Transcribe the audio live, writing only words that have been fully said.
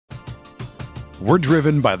We're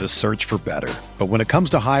driven by the search for better. But when it comes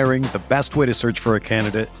to hiring, the best way to search for a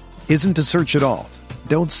candidate isn't to search at all.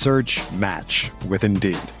 Don't search, match with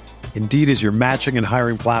Indeed. Indeed is your matching and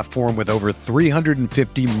hiring platform with over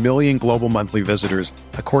 350 million global monthly visitors,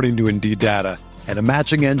 according to Indeed data, and a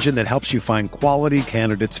matching engine that helps you find quality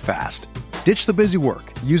candidates fast. Ditch the busy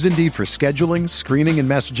work. Use Indeed for scheduling, screening, and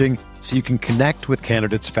messaging so you can connect with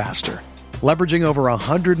candidates faster. Leveraging over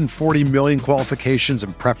 140 million qualifications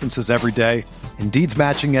and preferences every day, Indeed's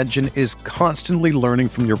matching engine is constantly learning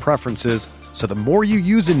from your preferences, so the more you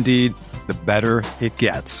use Indeed, the better it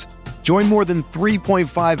gets. Join more than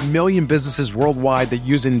 3.5 million businesses worldwide that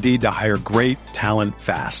use Indeed to hire great talent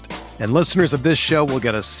fast. And listeners of this show will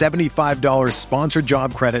get a $75 sponsored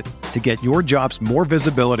job credit to get your jobs more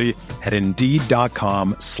visibility at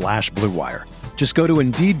Indeed.com/Blue Wire. Just go to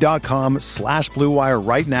Indeed.com/Blue Wire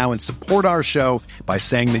right now and support our show by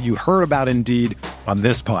saying that you heard about Indeed on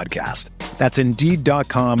this podcast. That's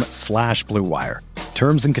Indeed.com/Blue Wire.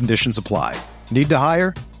 Terms and conditions apply. Need to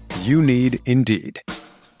hire? You need Indeed.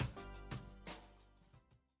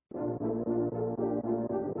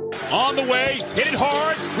 On the way, hit it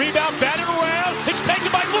hard, rebound, batted around, it's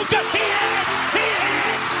taken by Luka, he hits,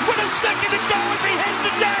 with a second to go as he hits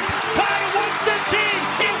the deck, tie at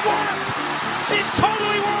 115, it worked,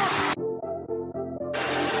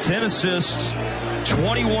 10 assists,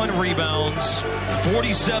 21 rebounds,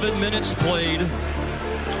 47 minutes played, and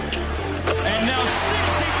now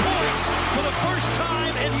 60 points for the first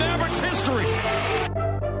time in Mavericks history.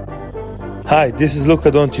 Hi, this is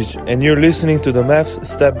Luka Doncic, and you're listening to the Mavs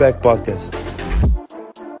Step Back Podcast.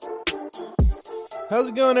 How's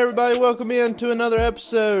it going, everybody? Welcome in to another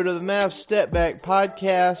episode of the Mavs Step Back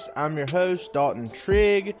Podcast. I'm your host, Dalton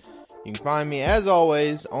Trigg. You can find me, as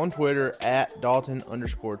always, on Twitter at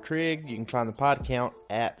Dalton_Trigg. You can find the pod count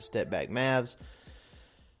at Step Back Mavs.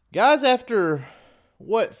 Guys, after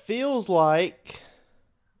what feels like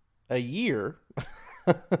a year,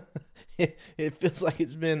 it feels like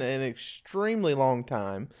it's been an extremely long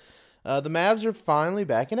time, the Mavs are finally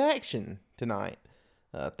back in action tonight.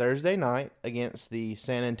 Thursday night against the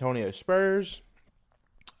San Antonio Spurs.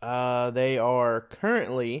 They are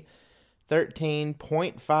currently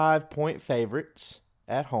 13.5 point favorites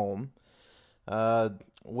at home.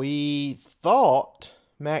 We thought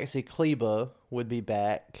Maxi Kleber would be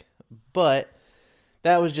back, but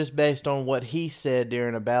that was just based on what he said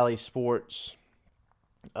during a Bally Sports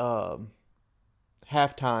halftime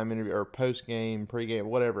interview or post-game, pre-game,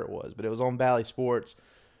 whatever it was. But it was on Bally Sports.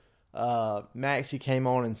 Maxi came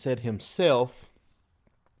on and said himself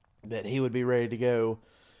that he would be ready to go,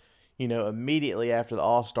 immediately after the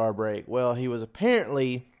All-Star break. Well, he was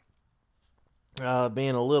apparently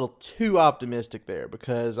being a little too optimistic there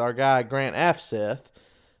because our guy Grant Afseth,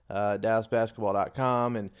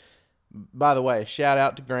 DallasBasketball.com, and by the way, shout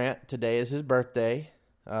out to Grant. Today is his birthday.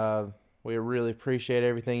 We really appreciate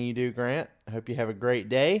everything you do, Grant. I hope you have a great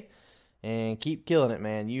day and keep killing it,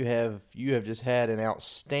 man. You have just had an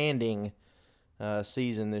outstanding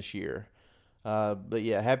season this year. But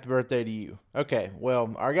yeah, happy birthday to you. Okay,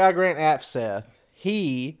 well, our guy Grant Afseth,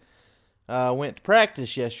 he went to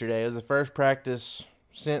practice yesterday. It was the first practice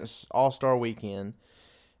since All-Star Weekend.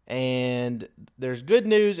 And there's good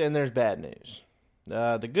news and there's bad news.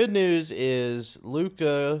 The good news is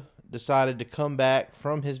Luka decided to come back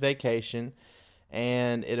from his vacation,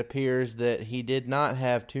 and it appears that he did not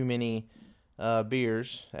have too many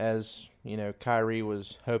beers, as Kyrie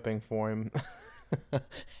was hoping for him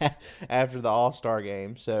after the All-Star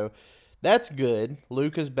game. So that's good.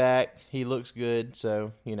 Luka's back. He looks good,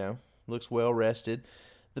 so looks well rested.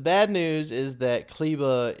 The bad news is that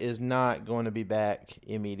Kleber is not going to be back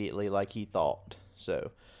immediately like he thought.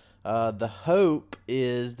 So the hope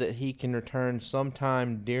is that he can return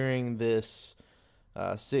sometime during this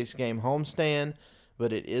 6-game homestand,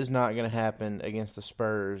 but it is not going to happen against the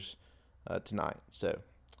Spurs tonight. So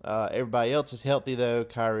everybody else is healthy, though.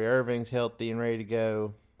 Kyrie Irving's healthy and ready to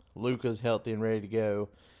go. Luka's healthy and ready to go.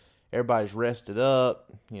 Everybody's rested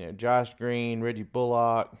up. Josh Green, Reggie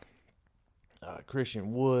Bullock,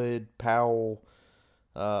 Christian Wood, Powell,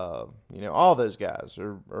 all those guys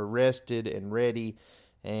are rested and ready.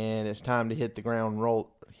 And it's time to hit the ground running,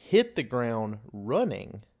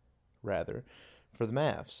 for the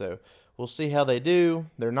Mavs. So we'll see how they do.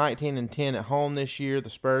 They're 19-10 at home this year.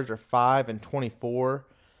 The Spurs are 5-24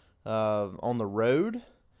 on the road.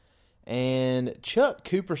 And Chuck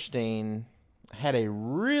Cooperstein had a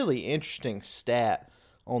really interesting stat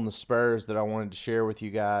on the Spurs that I wanted to share with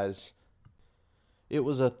you guys. It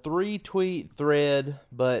was a 3-tweet thread,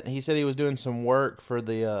 but he said he was doing some work for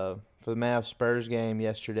the Mavs Spurs game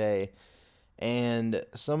yesterday, And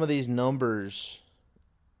some of these numbers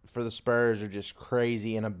for the Spurs are just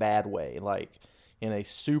crazy in a bad way, like in a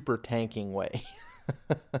super tanking way.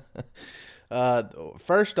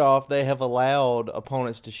 First off, they have allowed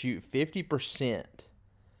opponents to shoot 50%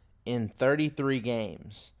 in 33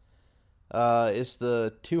 games. It's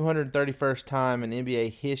the 231st time in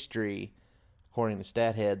NBA history, according to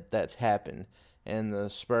StatHead, that's happened. And the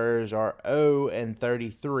Spurs are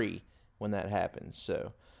 0-33 when that happens.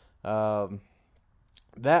 So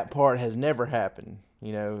that part has never happened,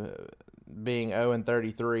 being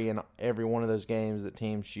 0-33 in every one of those games that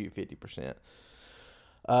teams shoot 50%.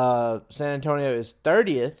 San Antonio is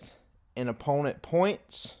 30th in opponent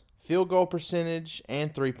points, field goal percentage,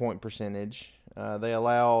 and three-point percentage. They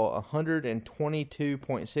allow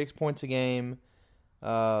 122.6 points a game,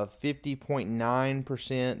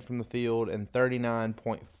 50.9% from the field, and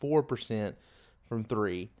 39.4% from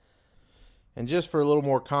three. And just for a little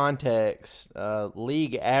more context,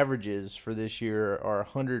 league averages for this year are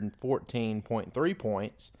 114.3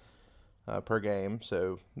 points per game.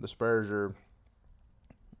 So the Spurs are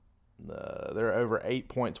they're over 8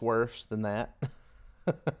 points worse than that,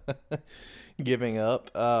 giving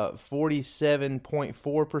up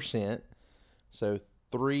 47.4%. So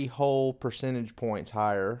 3 whole percentage points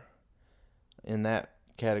higher in that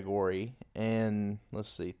category, and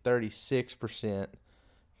 36%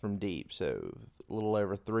 from deep, so a little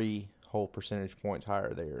over 3 whole percentage points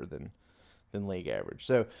higher there than league average.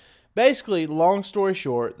 So basically, long story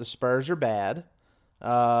short, the Spurs are bad.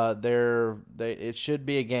 It should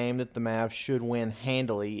be a game that the Mavs should win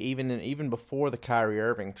handily. Even before the Kyrie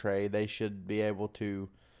Irving trade, they should be able to,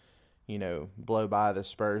 blow by the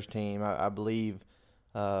Spurs team. I believe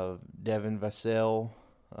Devin Vassell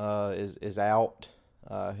is out.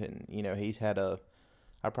 And, he's had I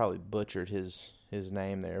probably butchered his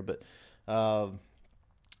name there, but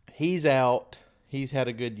he's out. He's had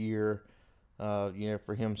a good year,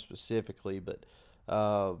 for him specifically, but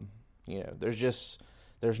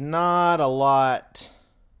there's not a lot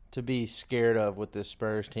to be scared of with this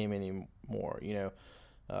Spurs team anymore.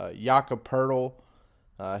 Jakob Poeltl,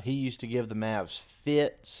 he used to give the Mavs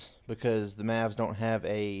fits because the Mavs don't have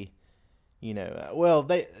the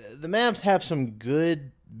Mavs have some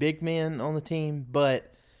good big men on the team,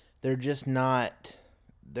 but they're just not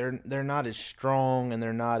they're not as strong and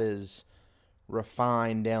they're not as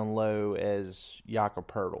refined down low as Jakob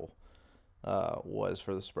Poeltl was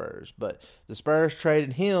for the Spurs. But the Spurs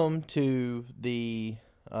traded him to the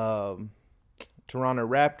Toronto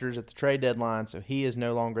Raptors at the trade deadline, so he is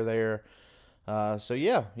no longer there.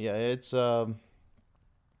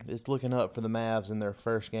 It's looking up for the Mavs in their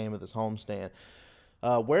first game of this homestand.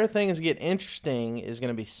 Where things get interesting is going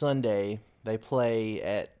to be Sunday. They play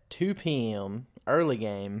at 2 p.m., early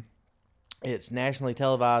game. It's nationally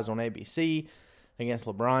televised on ABC against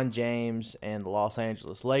LeBron James and the Los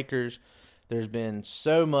Angeles Lakers. There's been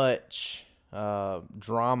so much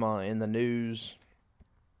drama in the news.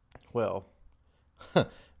 Well,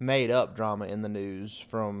 made up drama in the news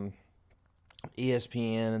from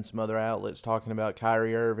ESPN and some other outlets talking about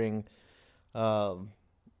Kyrie Irving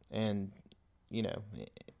and,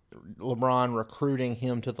 LeBron recruiting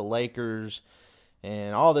him to the Lakers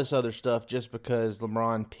and all this other stuff just because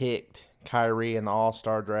LeBron picked Kyrie in the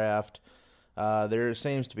All-Star draft. There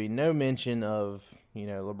seems to be no mention of,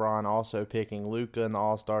 LeBron also picking Luka in the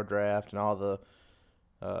All-Star draft and all the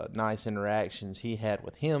nice interactions he had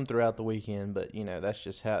with him throughout the weekend. But,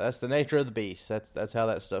 that's the nature of the beast. That's how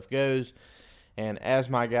that stuff goes. And as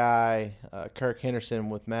my guy, Kirk Henderson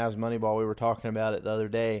with Mavs Moneyball, we were talking about it the other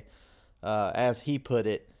day, as he put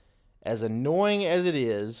it, as annoying as it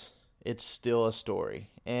is, it's still a story.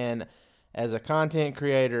 And as a content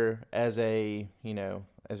creator, as a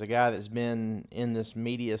guy that's been in this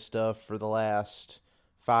media stuff for the last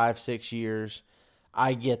 5-6 years,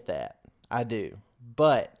 I get that. I do.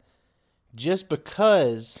 But just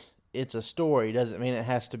because it's a story doesn't mean it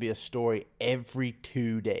has to be a story every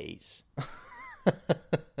 2 days.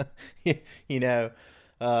 I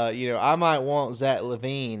might want Zach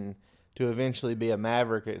LaVine to eventually be a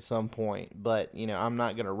Maverick at some point, but, I'm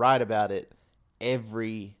not going to write about it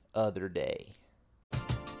every other day.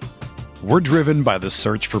 We're driven by the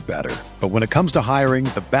search for better. But when it comes to hiring,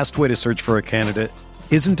 the best way to search for a candidate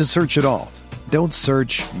isn't to search at all. Don't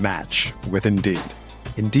search, match with Indeed.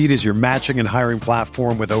 Indeed is your matching and hiring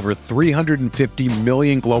platform with over 350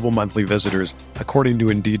 million global monthly visitors, according to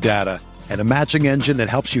Indeed data, and a matching engine that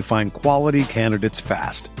helps you find quality candidates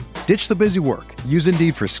fast. Ditch the busy work. Use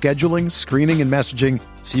Indeed for scheduling, screening, and messaging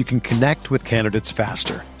so you can connect with candidates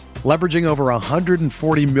faster. Leveraging over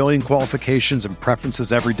 140 million qualifications and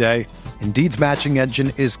preferences every day, Indeed's matching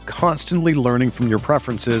engine is constantly learning from your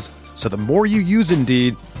preferences, so the more you use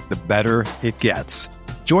Indeed, the better it gets.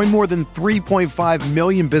 Join more than 3.5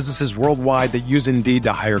 million businesses worldwide that use Indeed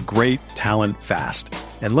to hire great talent fast.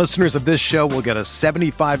 And listeners of this show will get a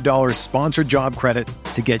 $75 sponsored job credit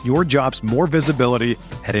to get your jobs more visibility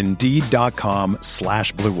at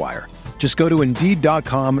Indeed.com/Blue Wire. Just go to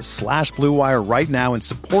Indeed.com/Blue Wire right now and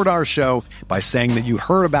support our show by saying that you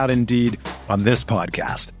heard about Indeed on this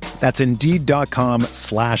podcast. That's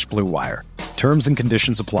Indeed.com/Blue Wire. Terms and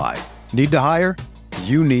conditions apply. Need to hire?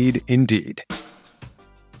 You need Indeed.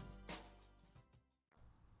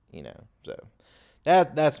 So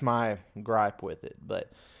that's my gripe with it.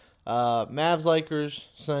 But Mavs Lakers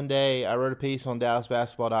Sunday, I wrote a piece on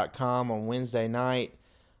DallasBasketball.com on Wednesday night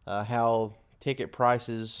how ticket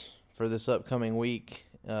prices for this upcoming week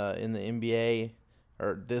in the NBA,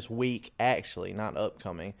 or this week actually, not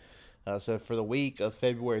upcoming. So for the week of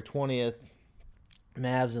February 20th,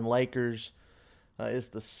 Mavs and Lakers is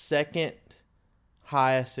the second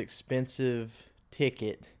highest expensive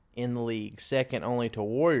ticket in the league, second only to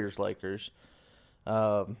Warriors Lakers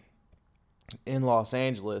in Los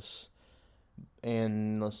Angeles.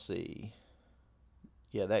 And let's see.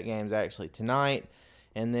 Yeah, that game's actually tonight.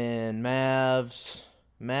 And then Mavs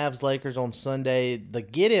Lakers on Sunday, the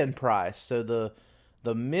get-in price. So the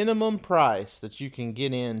minimum price that you can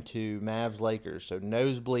get into Mavs Lakers, so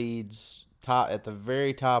nosebleeds, top at the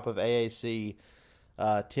very top of AAC,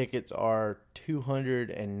 tickets are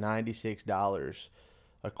 $296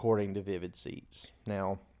 according to Vivid Seats.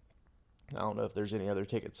 Now, I don't know if there's any other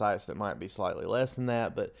ticket sites that might be slightly less than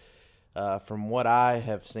that, but from what I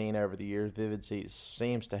have seen over the years, Vivid Seats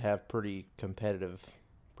seems to have pretty competitive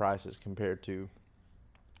prices compared to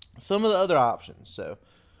some of the other options. So,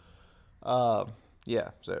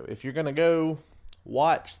 yeah. So if you're going to go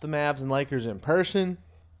watch the Mavs and Lakers in person,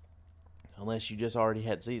 unless you just already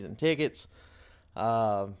had season tickets,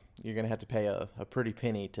 you're going to have to pay a pretty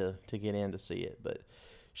penny to get in to see it. But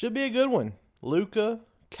should be a good one. Luka,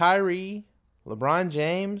 Kyrie, LeBron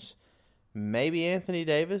James, maybe Anthony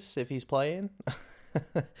Davis if he's playing.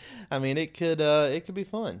 I mean, it could be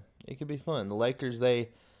fun. It could be fun. The Lakers, I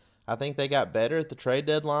think they got better at the trade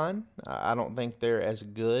deadline. I don't think they're as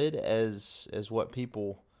good as what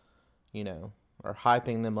people, are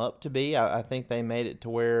hyping them up to be. I think they made it to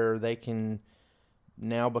where they can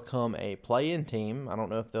now become a play-in team. I don't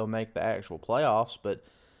know if they'll make the actual playoffs, but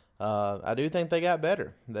I do think they got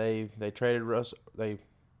better. They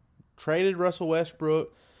traded Russell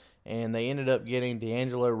Westbrook, and they ended up getting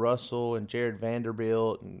D'Angelo Russell and Jared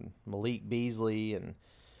Vanderbilt and Malik Beasley, and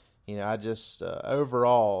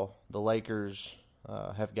overall the Lakers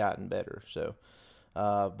have gotten better. So,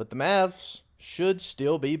 but the Mavs should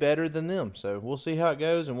still be better than them. So we'll see how it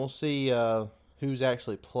goes, and we'll see who's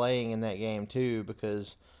actually playing in that game too,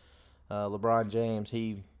 because LeBron James,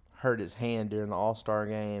 he hurt his hand during the All-Star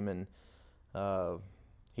game, and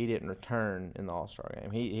he didn't return in the All-Star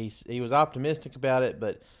game. He was optimistic about it,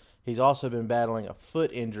 but he's also been battling a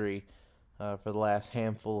foot injury for the last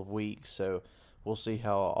handful of weeks. So we'll see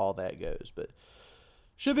how all that goes. But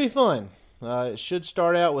should be fun. It should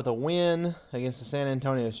start out with a win against the San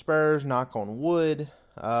Antonio Spurs, knock on wood,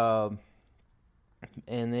 and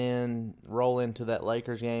then roll into that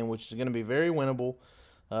Lakers game, which is going to be very winnable.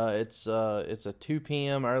 It's a 2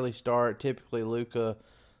 p.m. early start. Typically, Luka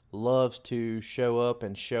loves to show up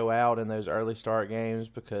and show out in those early start games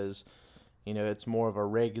because, it's more of a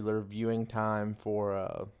regular viewing time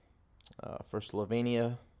for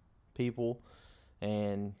Slovenia people,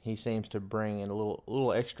 and he seems to bring in a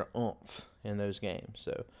little extra oomph in those games.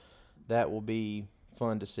 So that will be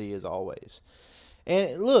fun to see as always.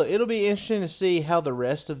 And look, it'll be interesting to see how the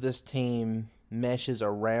rest of this team meshes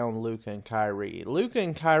around Luka and Kyrie. Luka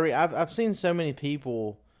and Kyrie, I've seen so many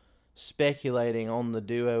people speculating on the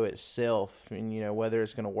duo itself and, whether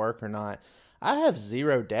it's going to work or not. I have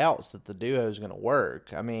zero doubts that the duo is going to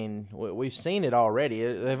work. I mean, we've seen it already.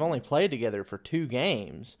 They've only played together for 2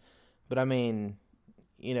 games. But, I mean,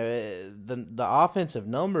 the offensive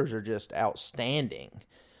numbers are just outstanding.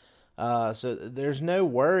 So there's no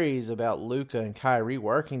worries about Luka and Kyrie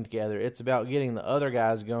working together. It's about getting the other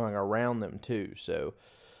guys going around them too. So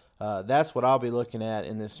that's what I'll be looking at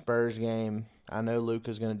in this Spurs game. I know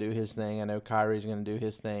Luka's going to do his thing. I know Kyrie's going to do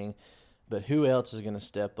his thing. But who else is going to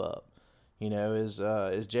step up?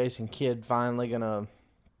 Is Jason Kidd finally going to,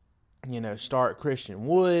 start Christian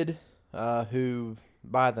Wood, who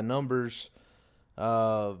by the numbers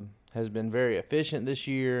has been very efficient this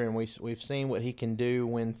year, and we've seen what he can do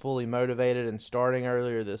when fully motivated and starting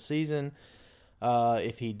earlier this season.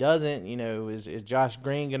 If he doesn't, is Josh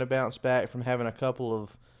Green going to bounce back from having a couple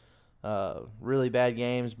of really bad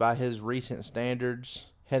games by his recent standards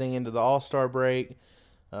heading into the All-Star break?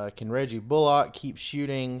 Can Reggie Bullock keep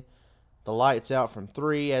shooting the lights out from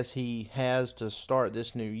three as he has to start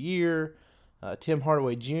this new year? Tim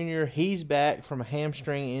Hardaway Jr., he's back from a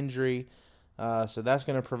hamstring injury, so that's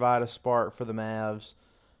going to provide a spark for the Mavs.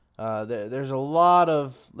 There's a lot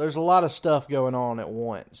of stuff going on at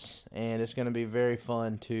once, and it's going to be very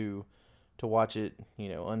fun to watch it,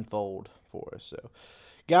 unfold for us. So,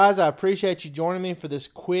 guys, I appreciate you joining me for this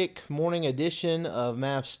quick morning edition of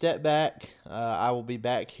Mavs Step Back. I will be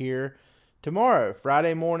back here tomorrow,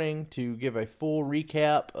 Friday morning, to give a full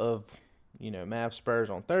recap of, Mavs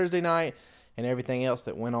Spurs on Thursday night and everything else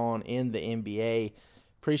that went on in the NBA.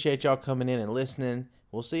 Appreciate y'all coming in and listening.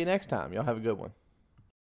 We'll see you next time. Y'all have a good one.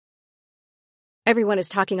 Everyone is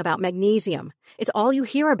talking about magnesium. It's all you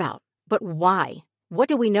hear about. But why? What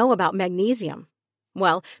do we know about magnesium?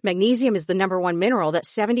 Well, magnesium is the number one mineral that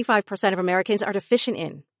 75% of Americans are deficient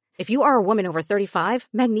in. If you are a woman over 35,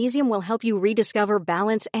 magnesium will help you rediscover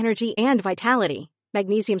balance, energy, and vitality.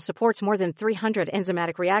 Magnesium supports more than 300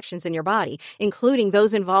 enzymatic reactions in your body, including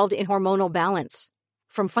those involved in hormonal balance.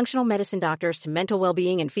 From functional medicine doctors to mental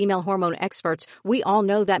well-being and female hormone experts, we all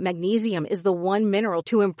know that magnesium is the one mineral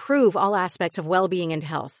to improve all aspects of well-being and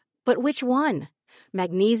health. But which one?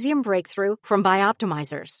 Magnesium Breakthrough from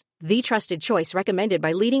Bioptimizers, the trusted choice recommended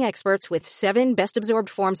by leading experts with 7 best-absorbed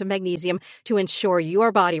forms of magnesium to ensure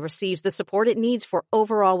your body receives the support it needs for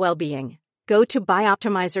overall well-being. Go to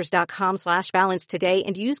bioptimizers.com/balance today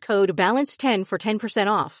and use code BALANCE10 for 10%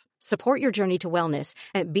 off. Support your journey to wellness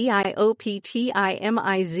at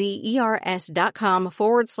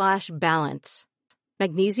bioptimizers.com/balance.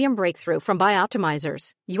 Magnesium Breakthrough from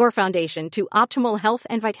Bioptimizers, your foundation to optimal health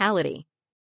and vitality.